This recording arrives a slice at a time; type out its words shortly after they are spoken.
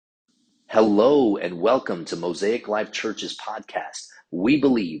Hello and welcome to Mosaic Life Church's podcast. We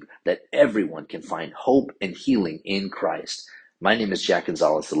believe that everyone can find hope and healing in Christ. My name is Jack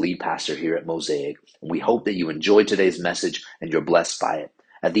Gonzalez, the lead pastor here at Mosaic, and we hope that you enjoyed today's message and you're blessed by it.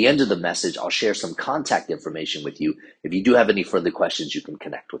 At the end of the message, I'll share some contact information with you. If you do have any further questions, you can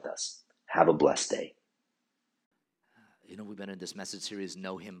connect with us. Have a blessed day. We've been in this message series,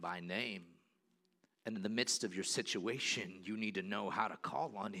 Know Him by Name. And in the midst of your situation, you need to know how to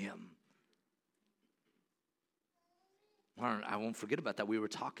call on Him. I won't forget about that. We were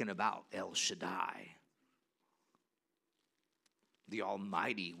talking about El Shaddai, the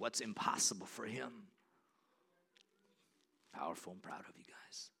Almighty. What's impossible for Him? Powerful and proud of you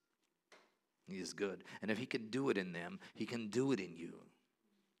guys. He is good. And if He can do it in them, He can do it in you.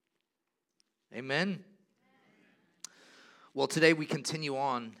 Amen? Well, today we continue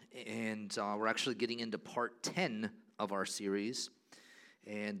on, and we're actually getting into part 10 of our series.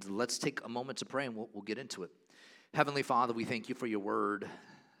 And let's take a moment to pray, and we'll get into it. Heavenly Father, we thank you for your word.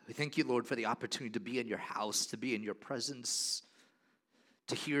 We thank you, Lord, for the opportunity to be in your house, to be in your presence,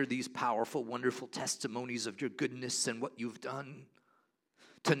 to hear these powerful, wonderful testimonies of your goodness and what you've done,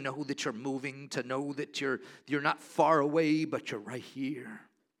 to know that you're moving, to know that you're not far away, but you're right here.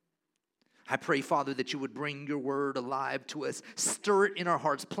 I pray, Father, that you would bring your word alive to us, stir it in our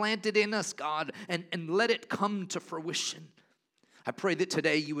hearts, plant it in us, God, and let it come to fruition. I pray that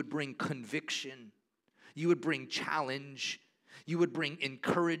today you would bring conviction. You would bring challenge. You would bring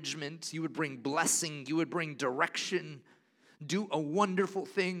encouragement. You would bring blessing. You would bring direction. Do a wonderful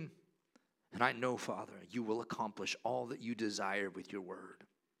thing. And I know, Father, you will accomplish all that you desire with your word.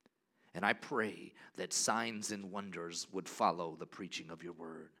 And I pray that signs and wonders would follow the preaching of your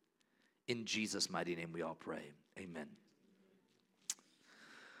word. In Jesus' mighty name we all pray. Amen.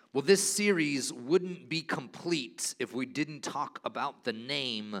 Well, this series wouldn't be complete if we didn't talk about the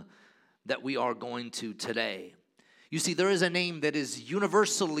name that we are going to today. You see, there is a name that is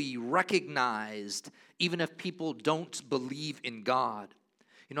universally recognized even if people don't believe in God.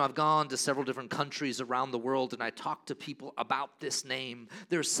 I've gone to several different countries around the world and I talk to people about this name.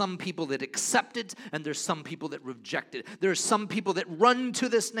 There's some people that accept it and there's some people that reject it. There's some people that run to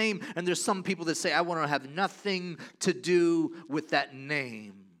this name and there's some people that say, I want to have nothing to do with that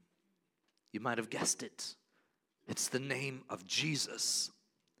name. You might have guessed it. It's the name of Jesus.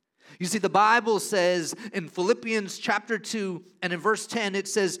 You see, the Bible says in Philippians chapter 2 and in verse 10, it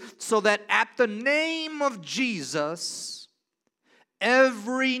says, so that at the name of Jesus,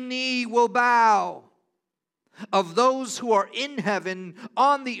 every knee will bow of those who are in heaven,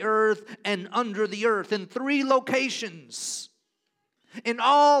 on the earth, and under the earth. In 3 locations. In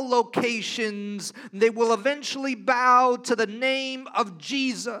all locations, they will eventually bow to the name of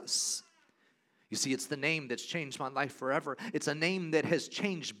Jesus. You see, it's the name that's changed my life forever. It's a name that has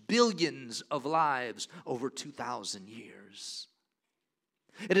changed billions of lives over 2,000 years.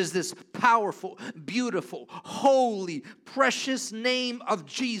 It is this powerful, beautiful, holy, precious name of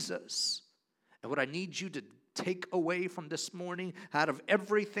Jesus. And what I need you to take away from this morning, out of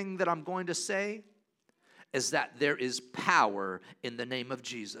everything that I'm going to say, is that there is power in the name of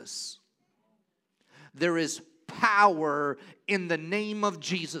Jesus. There is power in the name of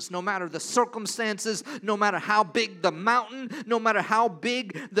Jesus. No matter the circumstances, no matter how big the mountain, no matter how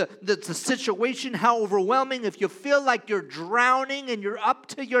big the situation, how overwhelming, if you feel like you're drowning and you're up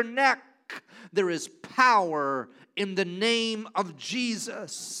to your neck, there is power in the name of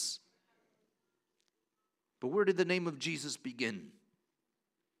Jesus. But where did the name of Jesus begin?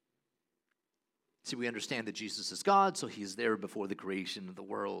 See, we understand that Jesus is God, so He is there before the creation of the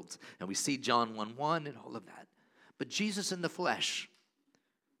world. And we see John 1:1 and all of that. But Jesus in the flesh,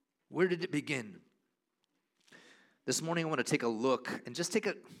 where did it begin? This morning I want to take a look and just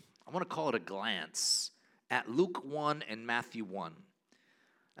I want to call it a glance at Luke 1 and Matthew 1.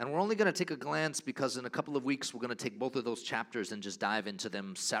 And we're only going to take a glance because in a couple of weeks we're going to take both of those chapters and just dive into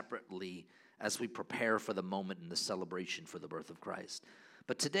them separately as we prepare for the moment in the celebration for the birth of Christ.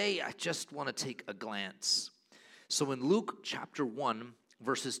 But today I just want to take a glance. So in Luke chapter 1,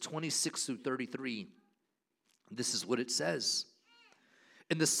 verses 26 through 33, this is what it says.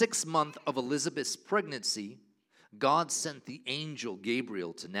 In the 6th month of Elizabeth's pregnancy, God sent the angel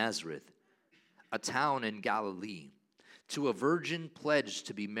Gabriel to Nazareth, a town in Galilee, to a virgin pledged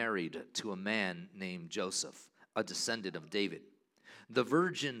to be married to a man named Joseph, a descendant of David. The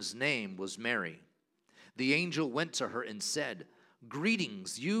virgin's name was Mary. The angel went to her and said,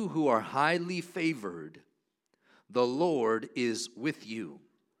 "Greetings, you who are highly favored. The Lord is with you."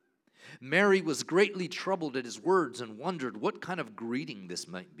 Mary was greatly troubled at his words and wondered what kind of greeting this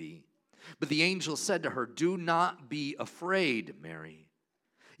might be. But the angel said to her, "Do not be afraid, Mary.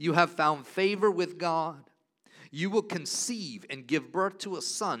 You have found favor with God. You will conceive and give birth to a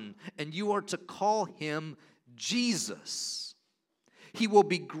son, and you are to call him Jesus. He will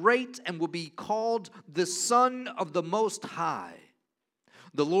be great and will be called the Son of the Most High.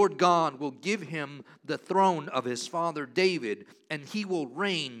 The Lord God will give him the throne of his father David, and he will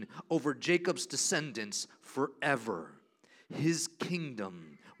reign over Jacob's descendants forever. His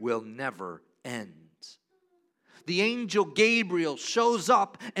kingdom will never end. The angel Gabriel shows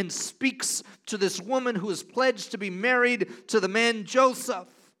up and speaks to this woman who is pledged to be married to the man Joseph.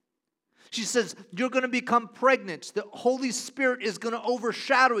 She says, you're going to become pregnant. The Holy Spirit is going to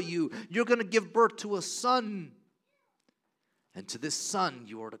overshadow you. You're going to give birth to a son. And to this son,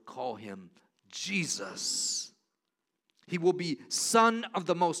 you are to call him Jesus. He will be Son of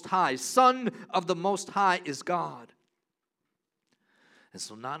the Most High. Son of the Most High is God. And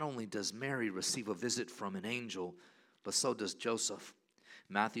so not only does Mary receive a visit from an angel, but so does Joseph.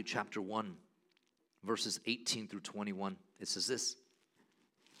 Matthew chapter 1, verses 18 through 21. It says this.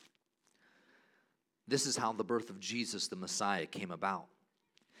 This is how the birth of Jesus the Messiah came about.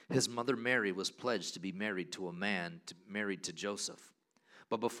 His mother Mary was pledged to be married to a man married to Joseph.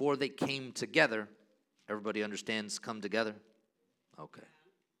 But before they came together, everybody understands come together? Okay.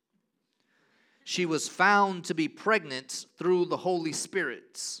 She was found to be pregnant through the Holy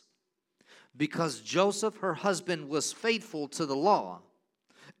Spirit. Because Joseph, her husband, was faithful to the law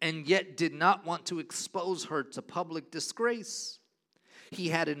and yet did not want to expose her to public disgrace. He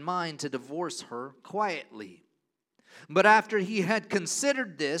had in mind to divorce her quietly. But after he had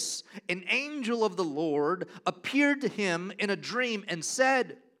considered this, an angel of the Lord appeared to him in a dream and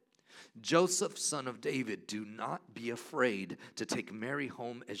said, Joseph, son of David, do not be afraid to take Mary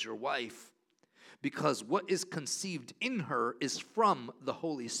home as your wife, because what is conceived in her is from the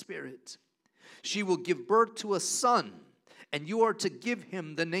Holy Spirit. She will give birth to a son, and you are to give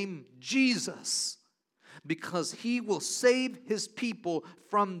him the name Jesus, because he will save his people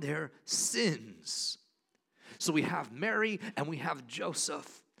from their sins. So we have Mary and we have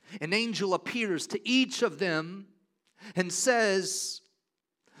Joseph. An angel appears to each of them and says,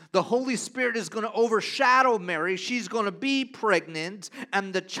 the Holy Spirit is going to overshadow Mary. She's going to be pregnant,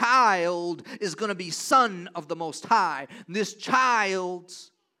 and the child is going to be Son of the Most High. This child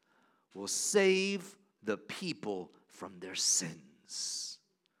will save the people from their sins.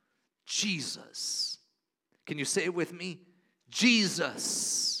 Jesus. Can you say it with me?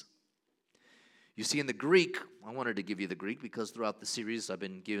 Jesus. You see, in the Greek, I wanted to give you the Greek because throughout the series I've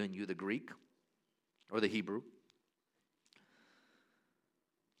been giving you the Greek or the Hebrew.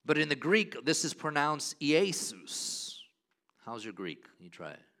 But in the Greek, this is pronounced Iesus. How's your Greek? You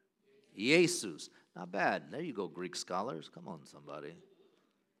try it. Iesus. Not bad. There you go, Greek scholars. Come on, somebody.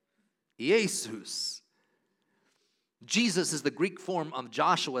 Iesus. Jesus is the Greek form of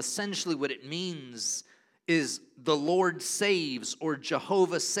Joshua. Essentially what it means is the Lord saves, or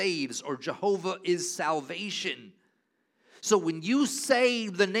Jehovah saves, or Jehovah is salvation. So when you say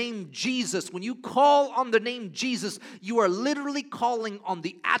the name Jesus, when you call on the name Jesus, you are literally calling on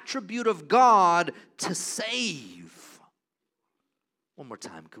the attribute of God to save. One more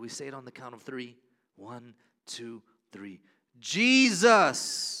time. Can we say it on the count of three? 1, 2, 3.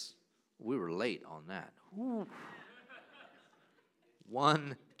 Jesus. We were late on that. Ooh.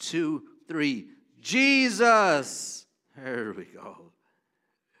 1, 2, 3. Jesus. There we go.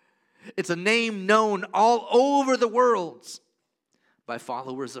 It's a name known all over the world by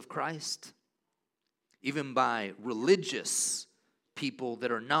followers of Christ, even by religious people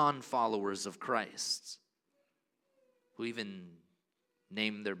that are non-followers of Christ, who even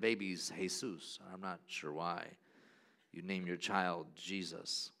name their babies Jesus. I'm not sure why you name your child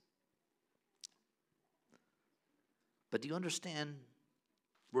Jesus. But do you understand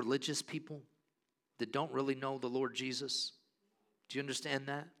religious people that don't really know the Lord Jesus? Do you understand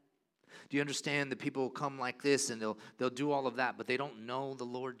that? Do you understand that people come like this and they'll do all of that, but they don't know the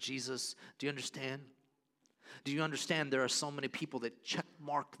Lord Jesus? Do you understand? Do you understand there are so many people that check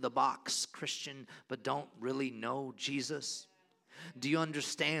mark the box Christian, but don't really know Jesus? Do you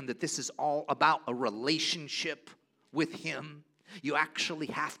understand that this is all about a relationship with Him? You actually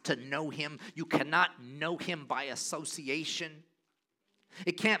have to know Him. You cannot know Him by association.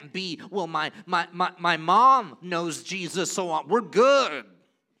 It can't be, well, my mom knows Jesus, so we're good.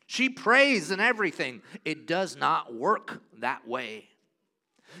 She prays and everything. It does not work that way.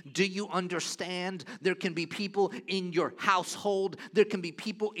 Do you understand? There can be people in your household. There can be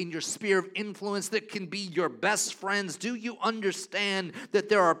people in your sphere of influence that can be your best friends. Do you understand that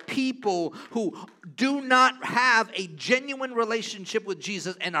there are people who do not have a genuine relationship with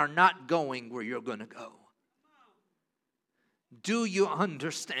Jesus and are not going where you're going to go? Do you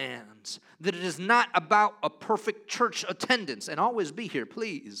understand that it is not about a perfect church attendance? And always be here,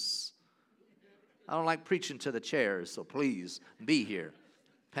 please. I don't like preaching to the chairs, so please be here.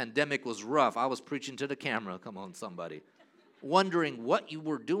 Pandemic was rough. I was preaching to the camera. Come on, somebody. Wondering what you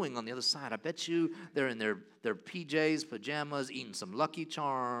were doing on the other side. I bet you they're in their PJs, pajamas, eating some Lucky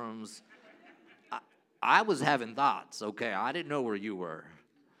Charms. I was having thoughts, okay? I didn't know where you were.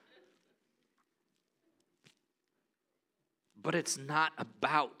 But it's not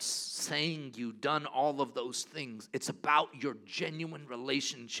about saying you've done all of those things. It's about your genuine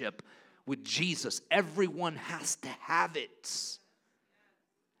relationship with Jesus. Everyone has to have it.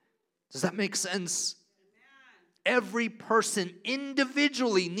 Does that make sense? Every person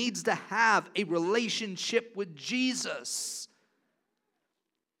individually needs to have a relationship with Jesus.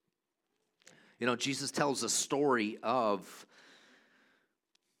 You know, Jesus tells a story of,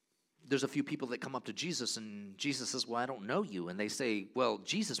 there's a few people that come up to Jesus and Jesus says, well, I don't know you. And they say, well,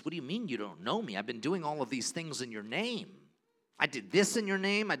 Jesus, what do you mean you don't know me? I've been doing all of these things in your name. I did this in your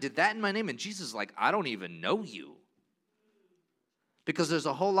name. I did that in my name. And Jesus is like, I don't even know you. Because there's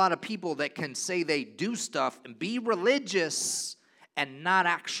a whole lot of people that can say they do stuff and be religious and not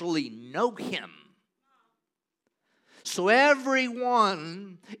actually know him. So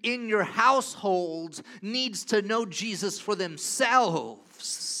everyone in your household needs to know Jesus for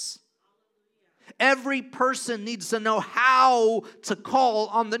themselves. Every person needs to know how to call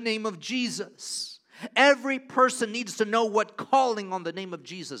on the name of Jesus. Every person needs to know what calling on the name of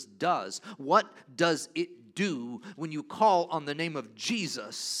Jesus does. What does it do when you call on the name of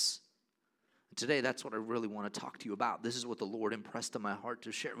Jesus? Today, that's what I really want to talk to you about. This is what the Lord impressed on my heart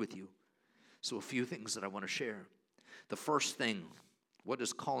to share with you. So a few things that I want to share. The first thing, what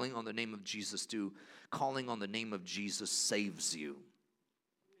does calling on the name of Jesus do? Calling on the name of Jesus saves you.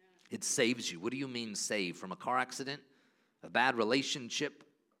 It saves you. What do you mean save? From a car accident? A bad relationship?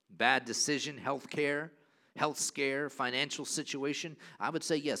 Bad decision? Health care? Health scare? Financial situation? I would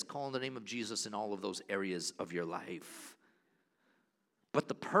say yes, call on the name of Jesus in all of those areas of your life. But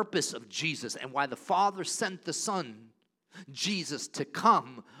the purpose of Jesus and why the Father sent the Son, Jesus, to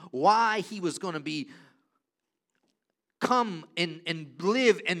come, why he was going to come and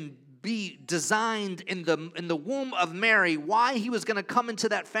live and be designed in the womb of Mary, why he was going to come into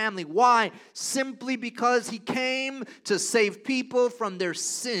that family. Why? Simply because he came to save people from their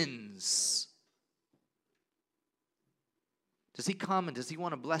sins. Does he come and does he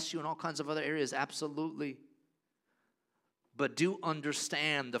want to bless you in all kinds of other areas? Absolutely. But do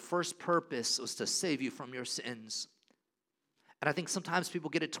understand the first purpose was to save you from your sins. And I think sometimes people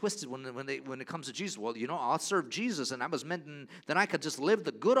get it twisted when it comes to Jesus. Well, you know, I'll serve Jesus and I was meant then I could just live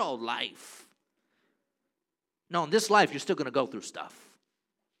the good old life. No, in this life, you're still going to go through stuff.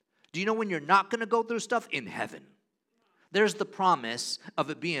 Do you know when you're not going to go through stuff? In heaven. There's the promise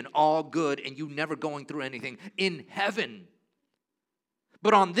of it being all good and you never going through anything in heaven.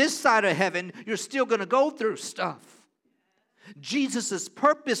 But on this side of heaven, you're still going to go through stuff. Jesus'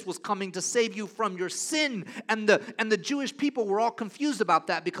 purpose was coming to save you from your sin. And the Jewish people were all confused about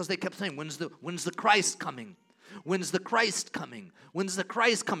that because they kept saying, when's the Christ coming? When's the Christ coming? When's the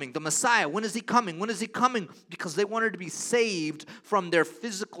Christ coming? The Messiah, when is he coming? When is he coming? Because they wanted to be saved from their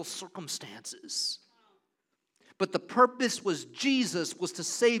physical circumstances. But the purpose was Jesus was to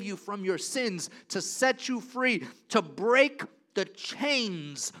save you from your sins, to set you free, to break the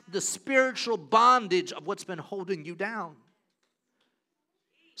chains, the spiritual bondage of what's been holding you down.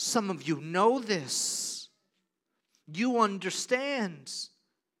 Some of you know this. You understand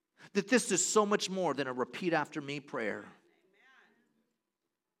that this is so much more than a repeat after me prayer.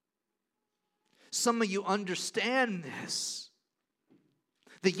 Some of you understand this.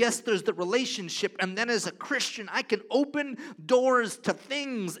 That yes, there's the relationship, and then as a Christian, I can open doors to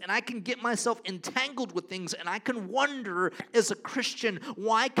things, and I can get myself entangled with things, and I can wonder as a Christian,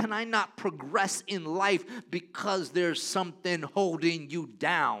 why can I not progress in life? Because there's something holding you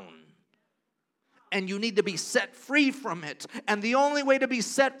down. And you need to be set free from it. And the only way to be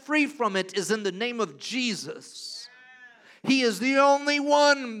set free from it is in the name of Jesus. He is the only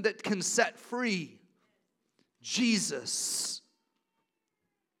one that can set free. Jesus.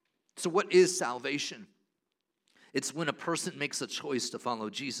 So what is salvation? It's when a person makes a choice to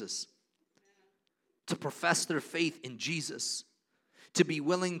follow Jesus, to profess their faith in Jesus, to be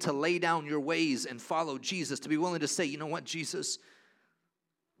willing to lay down your ways and follow Jesus, to be willing to say, you know what, Jesus,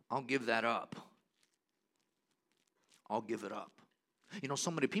 I'll give that up. I'll give it up. You know, so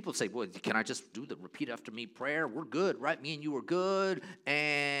many people say, well, can I just do the repeat after me prayer? We're good, right? Me and you are good,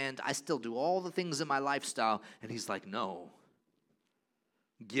 and I still do all the things in my lifestyle. And he's like, no.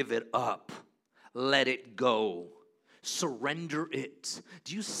 Give it up. Let it go. Surrender it.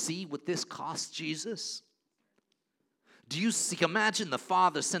 Do you see what this cost Jesus? Do you see? Imagine the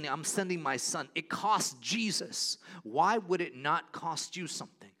Father I'm sending my Son. It cost Jesus. Why would it not cost you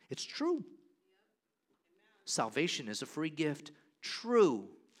something? It's true. Salvation is a free gift. True.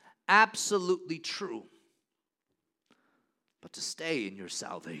 Absolutely true. But to stay in your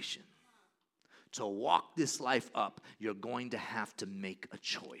salvation, to walk this life up, you're going to have to make a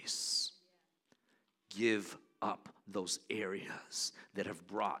choice. Give up those areas that have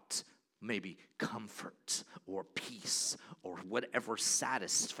brought maybe comfort or peace or whatever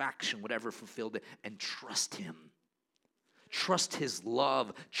satisfaction, whatever fulfilled it, and trust Him. Trust His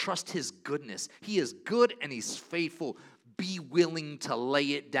love. Trust His goodness. He is good and He's faithful. Be willing to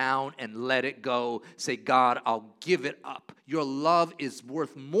lay it down and let it go. Say, God, I'll give it up. Your love is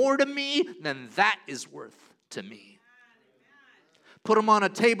worth more to me than that is worth to me. Put them on a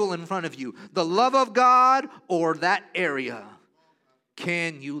table in front of you. The love of God or that area.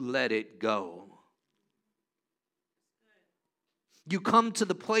 Can you let it go? You come to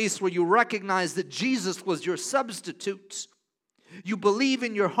the place where you recognize that Jesus was your substitute. You believe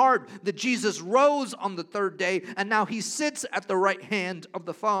in your heart that Jesus rose on the third day and now He sits at the right hand of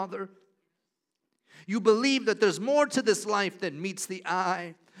the Father. You believe that there's more to this life than meets the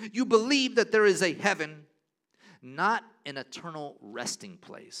eye. You believe that there is a heaven, not an eternal resting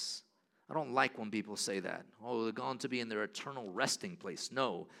place. I don't like when people say that. Oh, they're gone to be in their eternal resting place.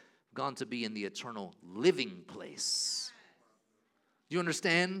 No, gone to be in the eternal living place. Do you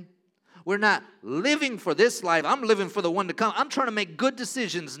understand? We're not living for this life. I'm living for the one to come. I'm trying to make good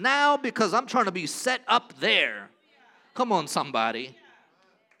decisions now because I'm trying to be set up there. Come on, somebody.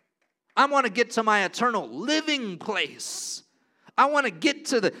 I want to get to my eternal living place. I want to get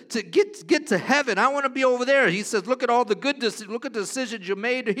to heaven. I want to be over there. He says, look at all the good decisions. Look at the decisions you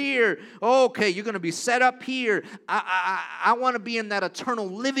made here. Okay, you're going to be set up here. I want to be in that eternal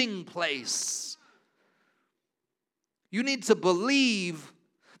living place. You need to believe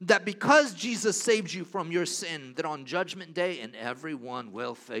that because Jesus saved you from your sin, that on Judgment Day, and everyone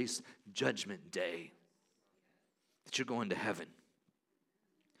will face Judgment Day, that you're going to heaven.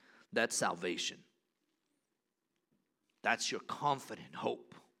 That's salvation. That's your confident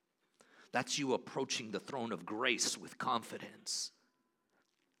hope. That's you approaching the throne of grace with confidence.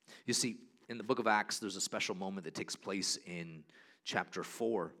 You see, in the book of Acts, there's a special moment that takes place in chapter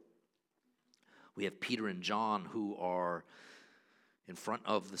 4. We have Peter and John who are in front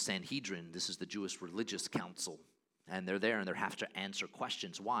of the Sanhedrin. This is the Jewish religious council. And they're there and they have to answer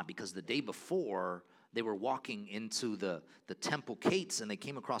questions. Why? Because the day before, they were walking into the temple gates and they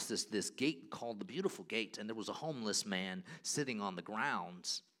came across this gate called the Beautiful Gate. And there was a homeless man sitting on the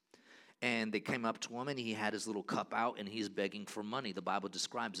grounds. And they came up to him and he had his little cup out and he's begging for money. The Bible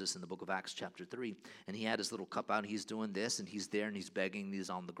describes this in the book of Acts chapter 3. And he had his little cup out and he's doing this and he's there and he's begging and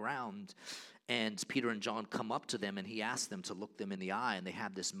he's on the ground. And Peter and John come up to them and he asks them to look them in the eye. And they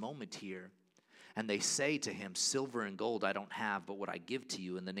have this moment here. And they say to him, silver and gold I don't have, but what I give to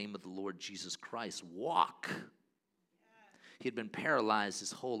you in the name of the Lord Jesus Christ, walk. He had been paralyzed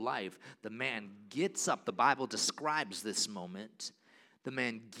his whole life. The man gets up. The Bible describes this moment. The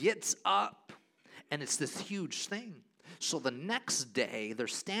man gets up, and it's this huge thing. So the next day, they're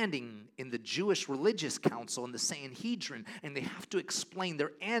standing in the Jewish religious council in the Sanhedrin, and they have to explain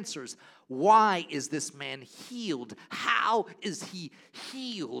their answers. Why is this man healed? How is he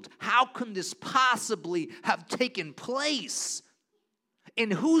healed? How can this possibly have taken place? In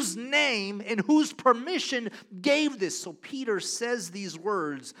whose name, in whose permission gave this? So Peter says these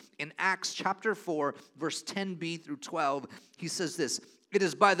words in Acts chapter 4, verse 10b through 12. He says this, "It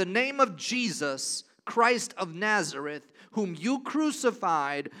is by the name of Jesus, Christ of Nazareth, whom you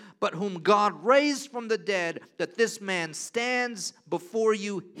crucified, but whom God raised from the dead, that this man stands before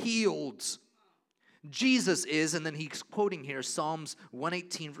you healed." Jesus is, and then he's quoting here Psalms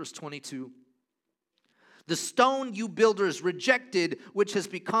 118, verse 22. "The stone you builders rejected, which has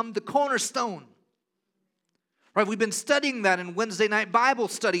become the cornerstone." Right, we've been studying that in Wednesday night Bible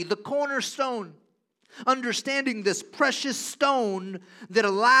study, the cornerstone. Understanding this precious stone that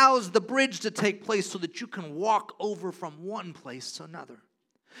allows the bridge to take place so that you can walk over from one place to another.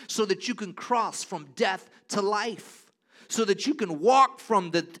 So that you can cross from death to life. So that you can walk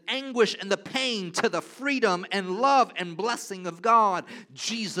from the anguish and the pain to the freedom and love and blessing of God.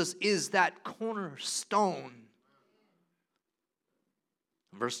 Jesus is that cornerstone.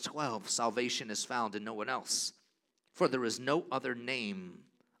 Verse 12, salvation is found in no one else. For there is no other name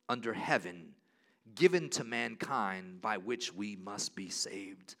under heaven given to mankind by which we must be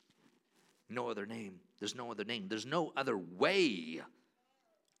saved. No other name. There's no other name. There's no other way.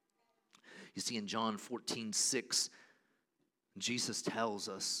 You see in John 14:6, Jesus tells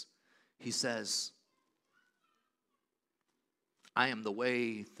us, he says, I am the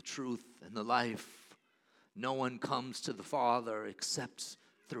way, the truth, and the life. No one comes to the Father except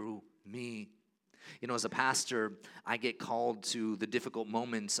through me. You know, as a pastor, I get called to the difficult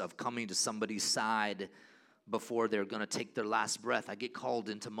moments of coming to somebody's side before they're going to take their last breath. I get called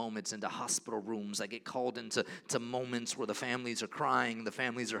into moments, into hospital rooms. I get called into moments where the families are crying, the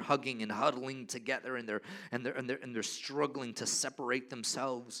families are hugging and huddling together, and they're struggling to separate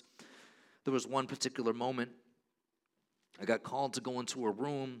themselves. There was one particular moment I got called to go into a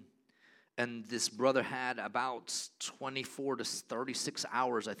room, and this brother had about 24 to 36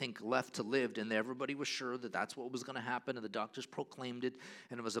 hours, I think, left to live. And everybody was sure that that's what was going to happen. And the doctors proclaimed it.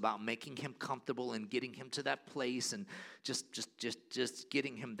 And it was about making him comfortable and getting him to that place and just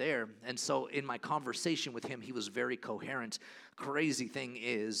getting him there. And so in my conversation with him, he was very coherent. Crazy thing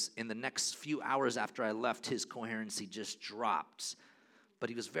is, in the next few hours after I left, his coherency just dropped. But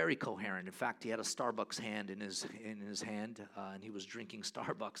he was very coherent. In fact, he had a Starbucks hand in his hand, and he was drinking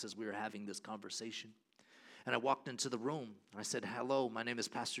Starbucks as we were having this conversation. And I walked into the room, and I said, hello, my name is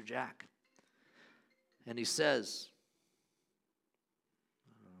Pastor Jack. And he says,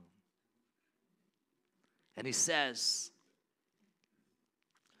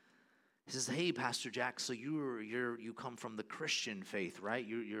 hey, Pastor Jack, so you come from the Christian faith, right?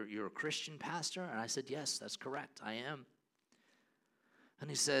 You're a Christian pastor? And I said, yes, that's correct, I am. And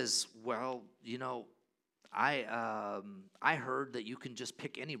he says, well, you know, I heard that you can just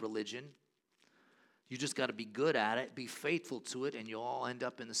pick any religion. You just got to be good at it, be faithful to it, and you'll all end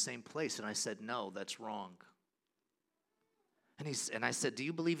up in the same place. And I said, no, that's wrong. And I said, do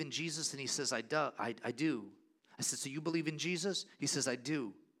you believe in Jesus? And he says, I do. I said, so you believe in Jesus? He says, I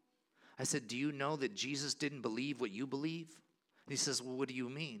do. I said, do you know that Jesus didn't believe what you believe? And he says, well, what do you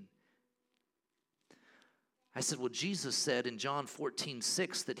mean? I said, well, Jesus said in John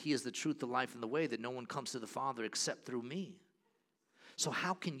 14:6 that he is the truth, the life, and the way, that no one comes to the Father except through me. So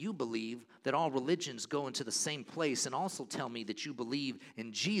how can you believe that all religions go into the same place and also tell me that you believe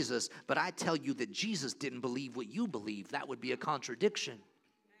in Jesus, but I tell you that Jesus didn't believe what you believe? That would be a contradiction.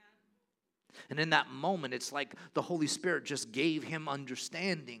 And in that moment, it's like the Holy Spirit just gave him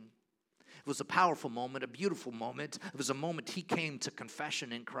understanding. It was a powerful moment, a beautiful moment. It was a moment he came to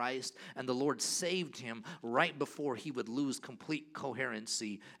confession in Christ, and the Lord saved him right before he would lose complete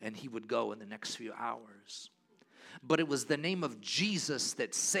coherency and he would go in the next few hours. But it was the name of Jesus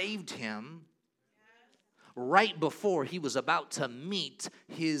that saved him right before he was about to meet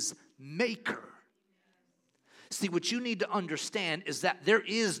his Maker. See, what you need to understand is that there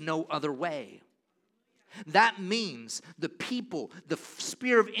is no other way. That means the people, the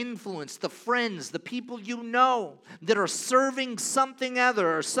sphere of influence, the friends, the people you know that are serving something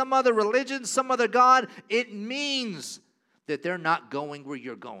other or some other religion, some other God, it means that they're not going where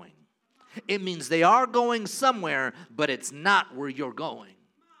you're going. It means they are going somewhere, but it's not where you're going.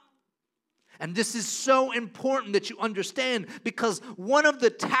 And this is so important that you understand, because one of the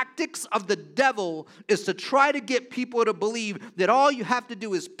tactics of the devil is to try to get people to believe that all you have to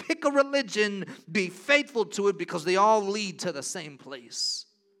do is pick a religion, be faithful to it, because they all lead to the same place.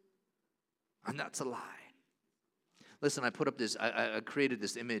 And that's a lie. Listen, I put up this, I created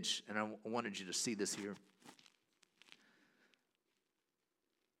this image, and I wanted you to see this here.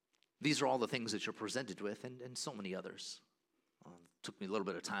 These are all the things that you're presented with, and so many others. Took me a little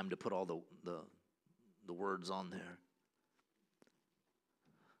bit of time to put all the words on there.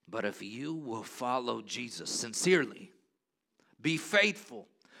 But if you will follow Jesus sincerely, be faithful,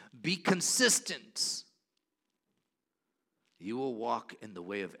 be consistent, you will walk in the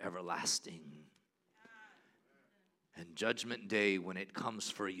way of everlasting. And judgment day, when it comes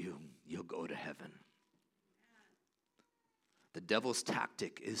for you, you'll go to heaven. The devil's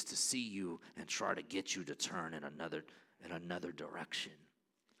tactic is to see you and try to get you to turn in another direction,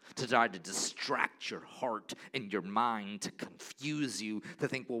 to try to distract your heart and your mind, to confuse you, to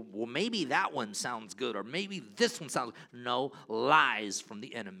think, well, maybe that one sounds good, or maybe this one sounds good. No, lies from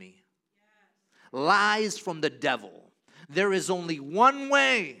the enemy. Yes. Lies from the devil. There is only one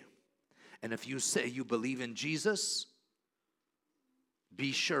way. And if you say you believe in Jesus,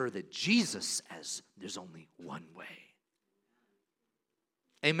 be sure that Jesus says there's only one way.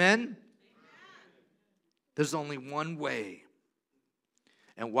 Amen? There's only one way.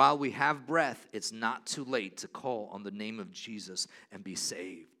 And while we have breath, it's not too late to call on the name of Jesus and be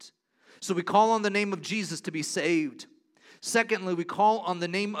saved. So we call on the name of Jesus to be saved. Secondly, we call on the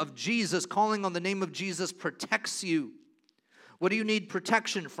name of Jesus. Calling on the name of Jesus protects you. What do you need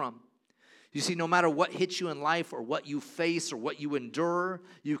protection from? You see, no matter what hits you in life or what you face or what you endure,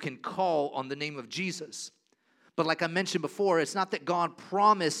 you can call on the name of Jesus. But like I mentioned before, it's not that God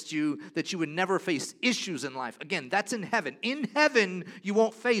promised you that you would never face issues in life. Again, that's in heaven. In heaven, you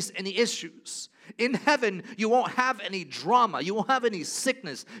won't face any issues. In heaven, you won't have any drama. You won't have any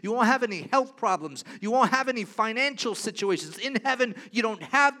sickness. You won't have any health problems. You won't have any financial situations. In heaven, you don't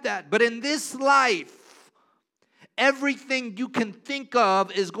have that. But in this life, everything you can think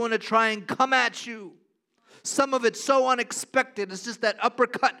of is going to try and come at you. Some of it's so unexpected. It's just that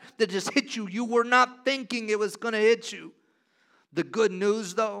uppercut that just hit you. You were not thinking it was going to hit you. The good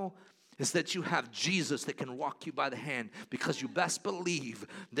news, though, is that you have Jesus that can walk you by the hand, because you best believe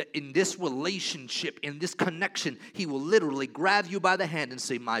that in this relationship, in this connection, he will literally grab you by the hand and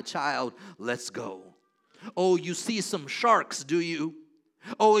say, my child, let's go. Oh, you see some sharks, do you?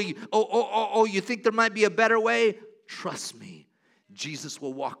 You think there might be a better way? Trust me. Jesus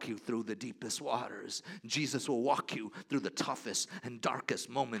will walk you through the deepest waters. Jesus will walk you through the toughest and darkest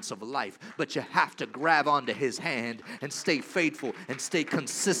moments of life. But you have to grab onto his hand and stay faithful and stay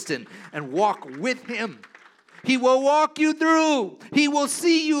consistent and walk with him. He will walk you through. He will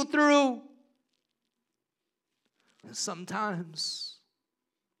see you through. And sometimes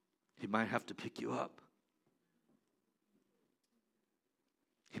he might have to pick you up.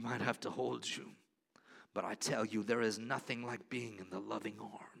 He might have to hold you. But I tell you, there is nothing like being in the loving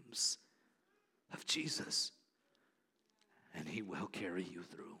arms of Jesus. And he will carry you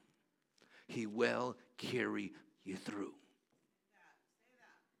through. He will carry you through.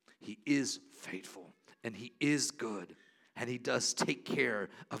 He is faithful, and he is good, and he does take care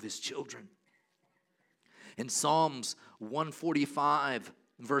of his children. In Psalms 145,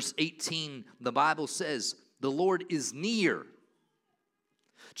 verse 18, the Bible says, the Lord is near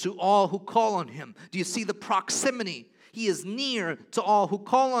to all who call on him. Do you see the proximity? He is near to all who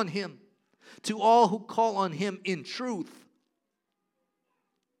call on him. To all who call on him in truth.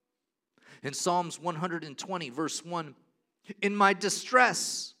 In Psalms 120, verse 1, in my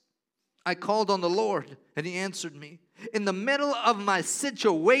distress, I called on the Lord, and he answered me. In the middle of my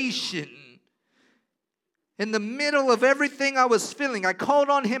situation, in the middle of everything I was feeling, I called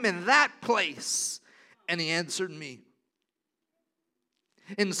on him in that place, and he answered me.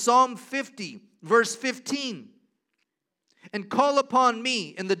 In Psalm 50, verse 15, and call upon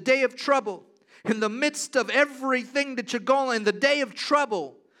me in the day of trouble, in the midst of everything that you're going, in the day of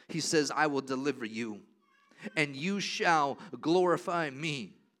trouble, he says, I will deliver you, and you shall glorify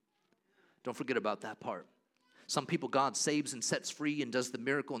me. Don't forget about that part. Some people God saves and sets free and does the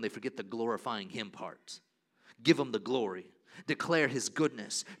miracle, and they forget the glorifying him part. Give him the glory. Declare his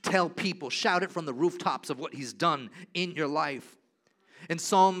goodness. Tell people, shout it from the rooftops of what he's done in your life. In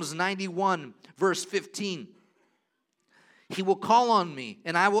Psalms 91, verse 15, he will call on me,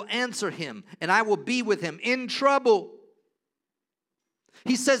 and I will answer him, and I will be with him in trouble.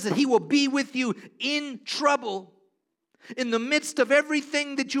 He says that he will be with you in trouble. In the midst of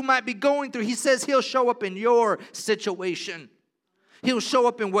everything that you might be going through, he says he'll show up in your situation. He'll show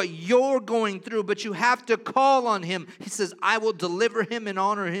up in what you're going through, but you have to call on him. He says, I will deliver him and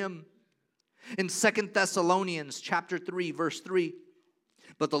honor him. In 2 Thessalonians chapter 3, verse 3,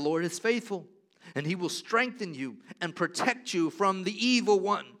 but the Lord is faithful, and he will strengthen you and protect you from the evil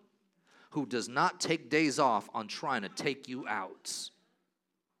one, who does not take days off on trying to take you out,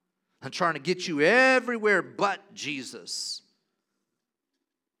 and trying to get you everywhere but Jesus.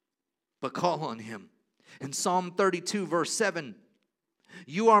 But call on him. In Psalm 32, verse 7,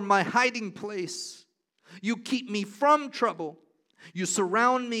 you are my hiding place. You keep me from trouble. You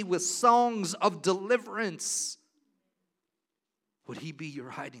surround me with songs of deliverance. Would he be your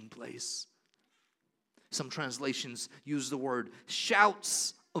hiding place? Some translations use the word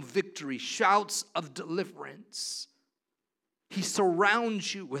shouts of victory, shouts of deliverance. He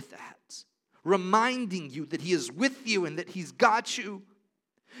surrounds you with that, reminding you that he is with you and that he's got you.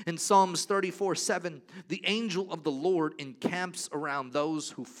 In Psalms 34:7, the angel of the Lord encamps around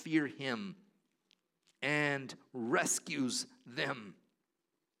those who fear him and rescues them.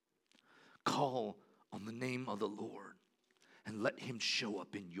 Call on the name of the Lord and let him show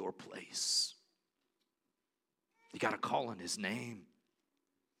up in your place. You got to call on his name.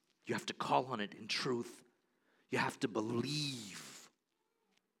 You have to call on it in truth. You have to believe.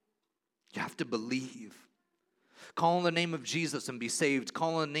 You have to believe. Call on the name of Jesus and be saved.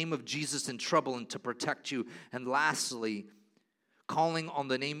 Call on the name of Jesus in trouble and to protect you. And lastly, calling on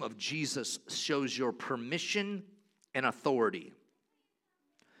the name of Jesus shows your permission and authority.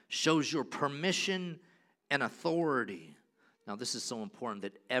 Shows your permission and authority. Now, this is so important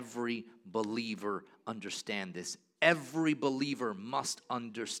that every believer understand this. Every believer must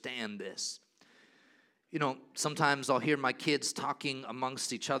understand this. You know, sometimes I'll hear my kids talking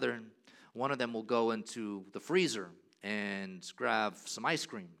amongst each other, and One of them will go into the freezer and grab some ice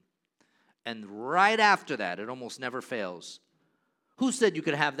cream. And right after that, it almost never fails. Who said you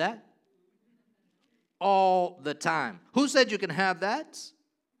could have that? All the time. Who said you can have that?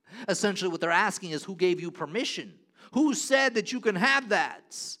 Essentially what they're asking is, who gave you permission? Who said that you can have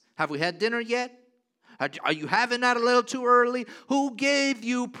that? Have we had dinner yet? Are you having that a little too early? Who gave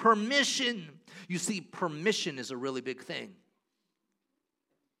you permission? You see, permission is a really big thing.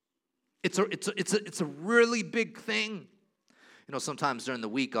 It's a really big thing. You know, sometimes during the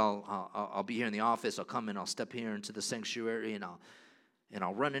week I'll be here in the office. I'll come in. I'll step here into the sanctuary, and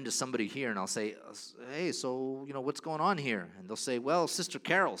I'll run into somebody here, and I'll say, "Hey, so you know what's going on here?" And they'll say, "Well, Sister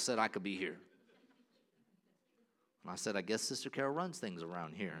Carol said I could be here." And I said, "I guess Sister Carol runs things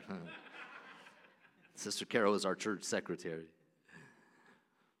around here." Sister Carol is our church secretary.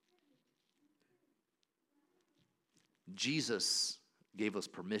 Jesus gave us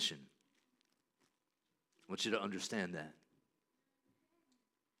permission. I want you to understand that.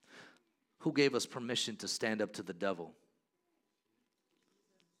 Who gave us permission to stand up to the devil?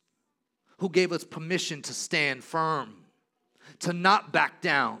 Who gave us permission to stand firm, to not back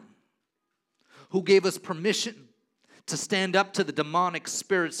down? Who gave us permission to stand up to the demonic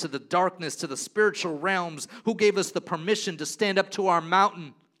spirits, to the darkness, to the spiritual realms? Who gave us the permission to stand up to our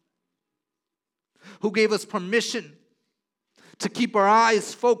mountain? Who gave us permission to keep our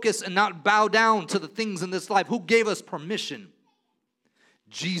eyes focused and not bow down to the things in this life? Who gave us permission?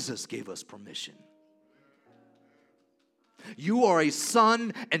 Jesus gave us permission. You are a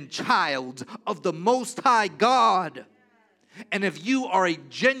son and child of the Most High God. And if you are a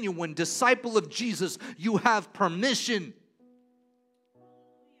genuine disciple of Jesus, you have permission.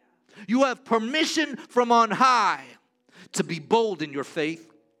 You have permission from on high to be bold in your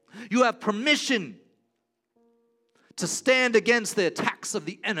faith. You have permission to stand against the attacks of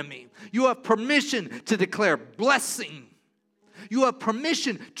the enemy. You have permission to declare blessing. You have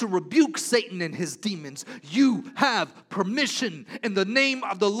permission to rebuke Satan and his demons. You have permission in the name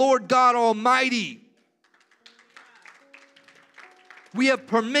of the Lord God Almighty. We have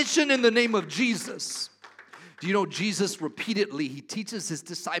permission in the name of Jesus. Do you know Jesus repeatedly, he teaches his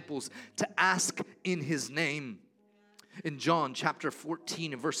disciples to ask in his name. In John chapter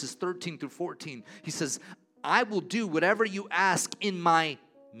 14 and verses 13 through 14, he says, "I will do whatever you ask in my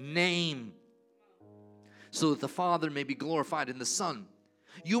name, so that the Father may be glorified in the Son.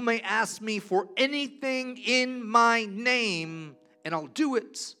 You may ask me for anything in my name, and I'll do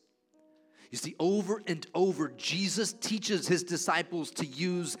it." You see, over and over, Jesus teaches his disciples to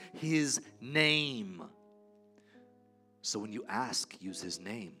use his name. So when you ask, use his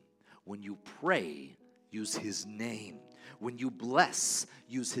name. When you pray, use his name. When you bless,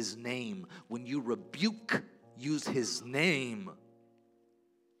 use his name. When you rebuke, use his name.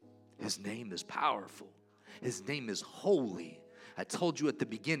 His name is powerful. His name is holy. I told you at the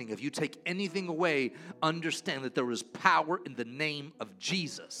beginning, if you take anything away, understand that there is power in the name of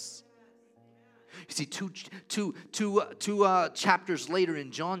Jesus. You see, two chapters later in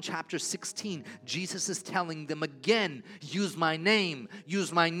John chapter 16, Jesus is telling them again, use my name,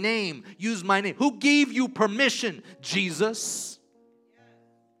 use my name, use my name. Who gave you permission? Jesus.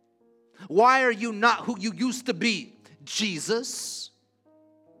 Why are you not who you used to be? Jesus.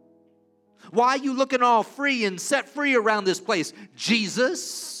 Why are you looking all free and set free around this place?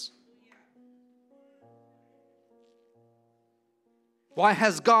 Jesus. Why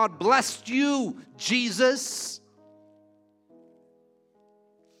has God blessed you? Jesus.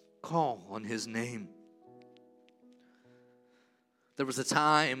 Call on his name. There was a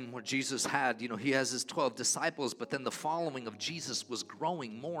time where Jesus had, he has his 12 disciples, but then the following of Jesus was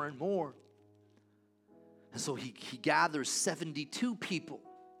growing more and more. And so he gathers 72 people.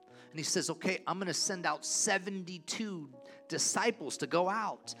 And he says, okay, I'm going to send out 72 disciples to go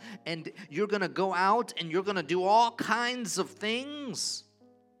out. And you're going to go out and you're going to do all kinds of things.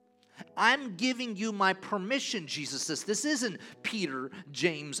 I'm giving you my permission, Jesus says. This isn't Peter,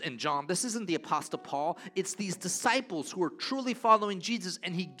 James, and John. This isn't the Apostle Paul. It's these disciples who are truly following Jesus.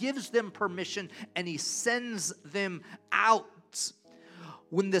 And he gives them permission and he sends them out.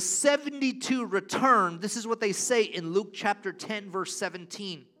 When the 72 return, this is what they say in Luke chapter 10, verse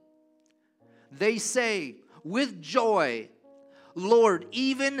 17. They say, with joy, Lord,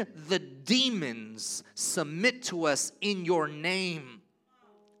 even the demons submit to us in your name.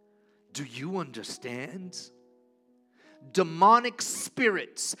 Do you understand? Demonic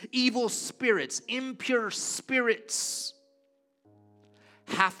spirits, evil spirits, impure spirits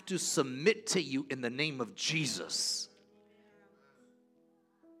have to submit to you in the name of Jesus.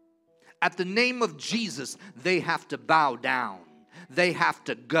 At the name of Jesus, they have to bow down. they have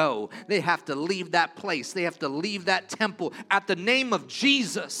to go. They have to leave that place. They have to leave that temple at the name of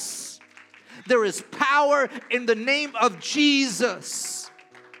Jesus. There is power in the name of Jesus.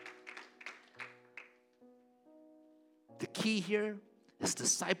 The key here is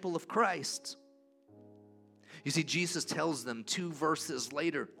disciple of Christ. You see, Jesus tells them 2 verses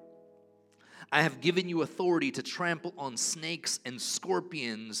later, I have given you authority to trample on snakes and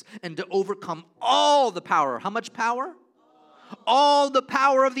scorpions and to overcome all the power. How much power? All the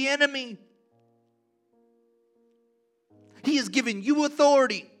power of the enemy. He has given you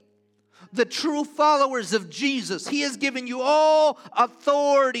authority. The true followers of Jesus, He has given you all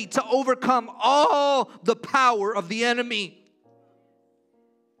authority to overcome all the power of the enemy.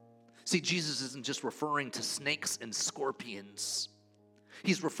 See, Jesus isn't just referring to snakes and scorpions.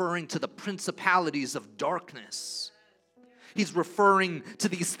 He's referring to the principalities of darkness. He's referring to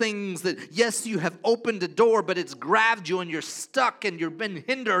these things that, yes, you have opened a door, but it's grabbed you and you're stuck and you've been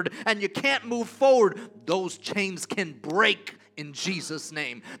hindered and you can't move forward. Those chains can break in Jesus'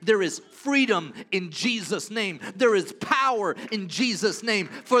 name. There is freedom in Jesus' name. There is power in Jesus' name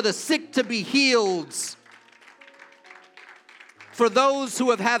for the sick to be healed. For those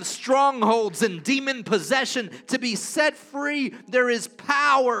who have strongholds and demon possession to be set free, there is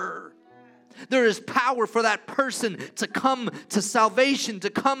power. There is power for that person to come to salvation, to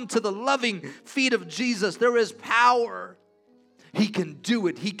come to the loving feet of Jesus. There is power. He can do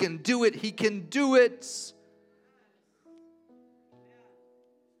it. He can do it. He can do it.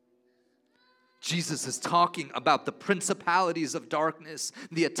 Jesus is talking about the principalities of darkness,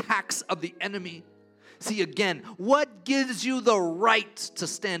 the attacks of the enemy. See, again, what gives you the right to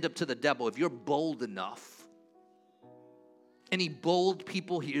stand up to the devil if you're bold enough? Any bold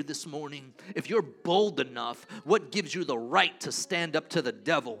people here this morning? If you're bold enough, what gives you the right to stand up to the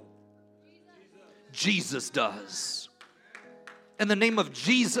devil? Jesus does. In the name of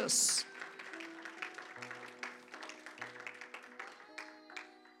Jesus.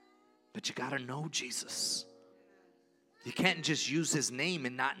 But you got to know Jesus. You can't just use His name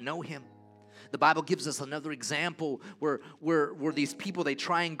and not know Him. The Bible gives us another example where these people, they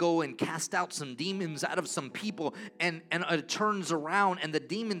try and go and cast out some demons out of some people, and it turns around, and the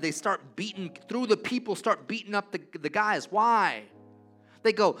demon, they start beating through the people, start beating up the guys. Why?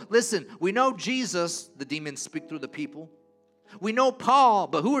 They go, listen, we know Jesus, the demons speak through the people. We know Paul,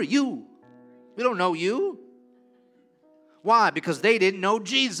 but who are you? We don't know you. Why? Because they didn't know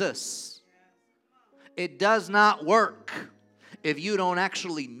Jesus. It does not work if you don't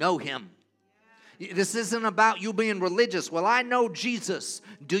actually know Him. This isn't about you being religious. Well, I know Jesus.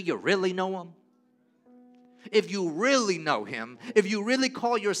 Do you really know Him? If you really know Him, if you really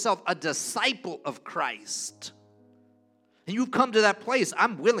call yourself a disciple of Christ, and you've come to that place,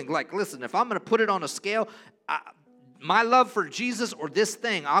 I'm willing, like, listen, if I'm going to put it on a scale, my love for Jesus or this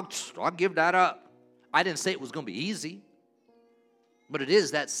thing, I'll give that up. I didn't say it was going to be easy, but it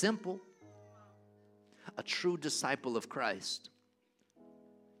is that simple. A true disciple of Christ,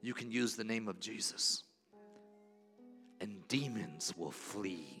 you can use the name of Jesus, and demons will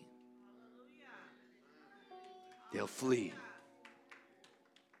flee. They'll flee.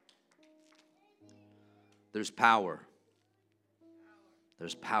 There's power.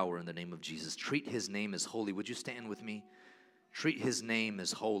 There's power in the name of Jesus. Treat His name as holy. Would you stand with me? Treat His name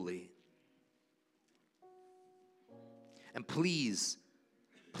as holy. And please,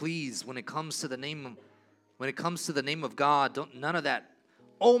 when it comes to the name of God, none of that.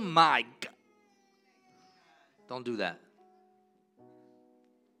 Oh my God. Don't do that.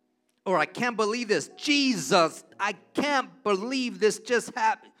 Or I can't believe this. Jesus, I can't believe this just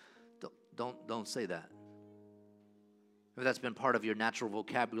happened. Don't say that. If that's been part of your natural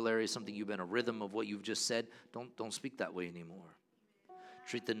vocabulary, something you've been a rhythm of what you've just said, don't speak that way anymore.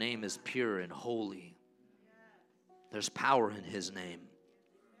 Treat the name as pure and holy. There's power in His name.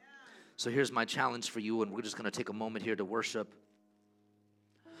 So here's my challenge for you, and we're just going to take a moment here to worship.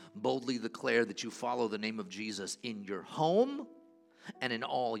 Boldly declare that you follow the name of Jesus in your home and in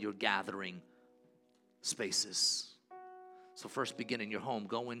all your gathering spaces. So first begin in your home.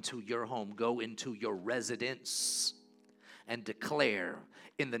 Go into your home. Go into your residence and declare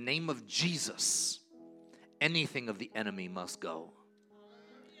in the name of Jesus, anything of the enemy must go.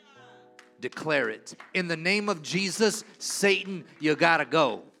 Declare it. In the name of Jesus, Satan, you gotta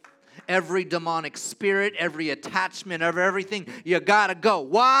go. Every demonic spirit, every attachment, everything, you gotta go.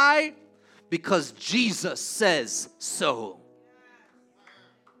 Why? Because Jesus says so.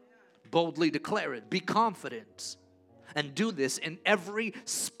 Boldly declare it. Be confident. And do this in every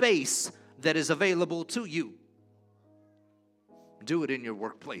space that is available to you. Do it in your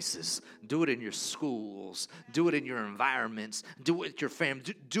workplaces. Do it in your schools. Do it in your environments. Do it with your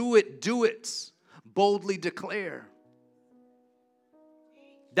family. Do it. Boldly declare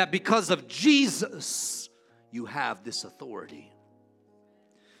that because of Jesus, you have this authority.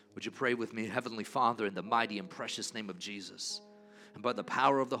 Would you pray with me? Heavenly Father, in the mighty and precious name of Jesus, and by the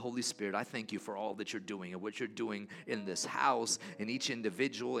power of the Holy Spirit, I thank you for all that you're doing and what you're doing in this house, in each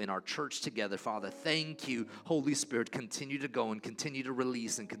individual, in our church together. Father, thank you. Holy Spirit, continue to go and continue to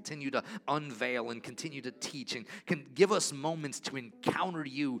release and continue to unveil and continue to teach and can give us moments to encounter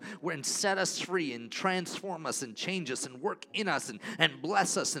you and set us free and transform us and change us and work in us and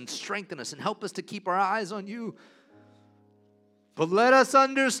bless us and strengthen us and help us to keep our eyes on you. But let us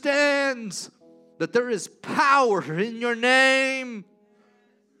understand that there is power in your name.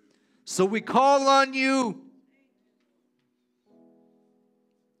 So we call on you.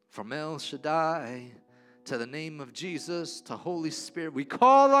 From El Shaddai to the name of Jesus to Holy Spirit, we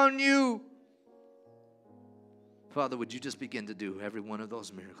call on you. Father, would you just begin to do every one of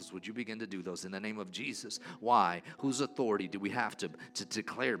those miracles? Would you begin to do those in the name of Jesus? Why? Whose authority do we have to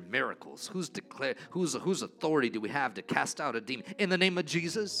declare miracles? Whose authority do we have to cast out a demon? In the name of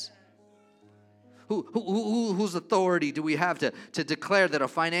Jesus? Whose authority do we have to declare that a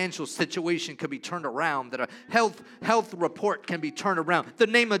financial situation can be turned around, that a health report can be turned around? The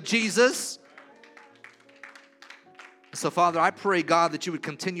name of Jesus. So, Father, I pray, God, that you would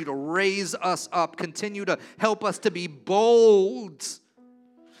continue to raise us up, continue to help us to be bold,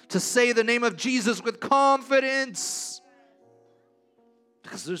 to say the name of Jesus with confidence,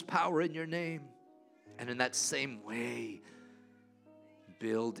 because there's power in your name. And in that same way,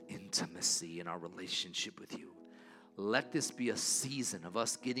 build intimacy in our relationship with you. Let this be a season of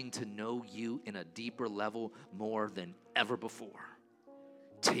us getting to know you in a deeper level more than ever before.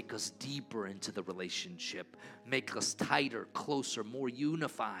 Take us deeper into the relationship. Make us tighter, closer, more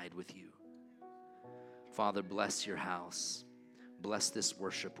unified with you. Father, bless your house. Bless this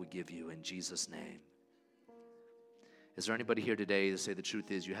worship we give you in Jesus' name. Is there anybody here today to say the truth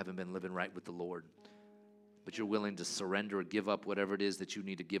is you haven't been living right with the Lord, but you're willing to surrender or give up whatever it is that you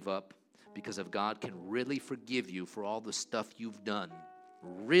need to give up? Because if God can really forgive you for all the stuff you've done,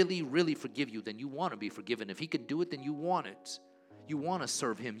 really, really forgive you, then you want to be forgiven. If he could do it, then you want it. You want to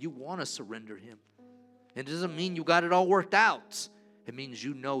serve him. You want to surrender him. And it doesn't mean you got it all worked out. It means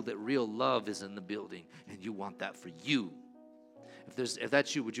you know that real love is in the building, and you want that for you. If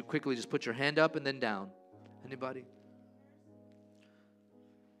that's you, would you quickly just put your hand up and then down? Anybody?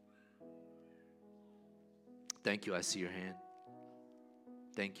 Thank you, I see your hand.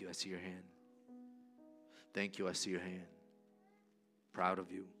 Thank you, I see your hand. Thank you, I see your hand. Proud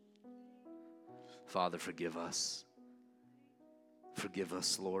of you. Father, forgive us. Forgive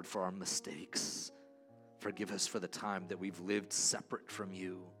us, Lord, for our mistakes. Forgive us for the time that we've lived separate from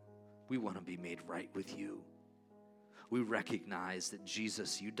you. We want to be made right with you. We recognize that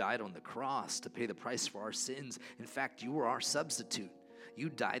Jesus, you died on the cross to pay the price for our sins. In fact, you were our substitute. You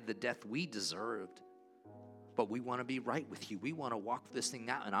died the death we deserved. But we want to be right with you. We want to walk this thing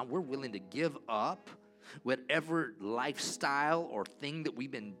out. And we're willing to give up whatever lifestyle or thing that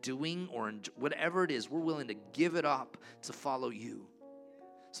we've been doing or whatever it is. We're willing to give it up to follow you.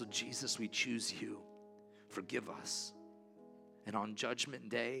 So Jesus, we choose you. Forgive us. And on Judgment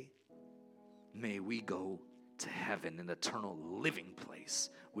Day, may we go to heaven, an eternal living place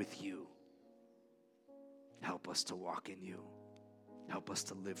with you. Help us to walk in you. Help us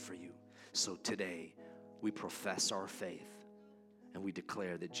to live for you. So today, we profess our faith and we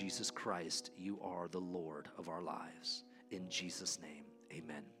declare that Jesus Christ, you are the Lord of our lives. In Jesus' name,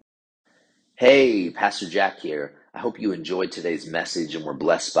 amen. Hey, Pastor Jack here. I hope you enjoyed today's message and were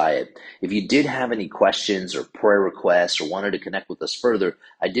blessed by it. If you did have any questions or prayer requests or wanted to connect with us further,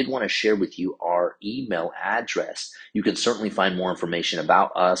 I did want to share with you our email address. You can certainly find more information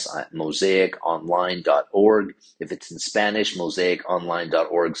about us at mosaiconline.org. If it's in Spanish,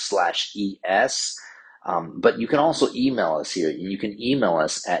 mosaiconline.org/ES. But you can also email us here. You can email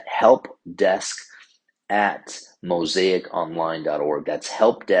us at helpdesk@mosaiconline.org. That's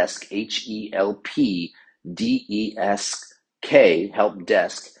helpdesk, HELPDESK,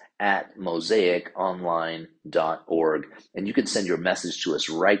 helpdesk@mosaiconline.org. And you can send your message to us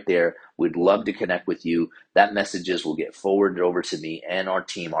right there. We'd love to connect with you. That messages will get forwarded over to me and our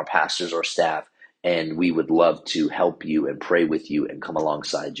team, our pastors, our staff, and we would love to help you and pray with you and come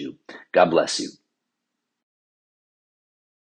alongside you. God bless you.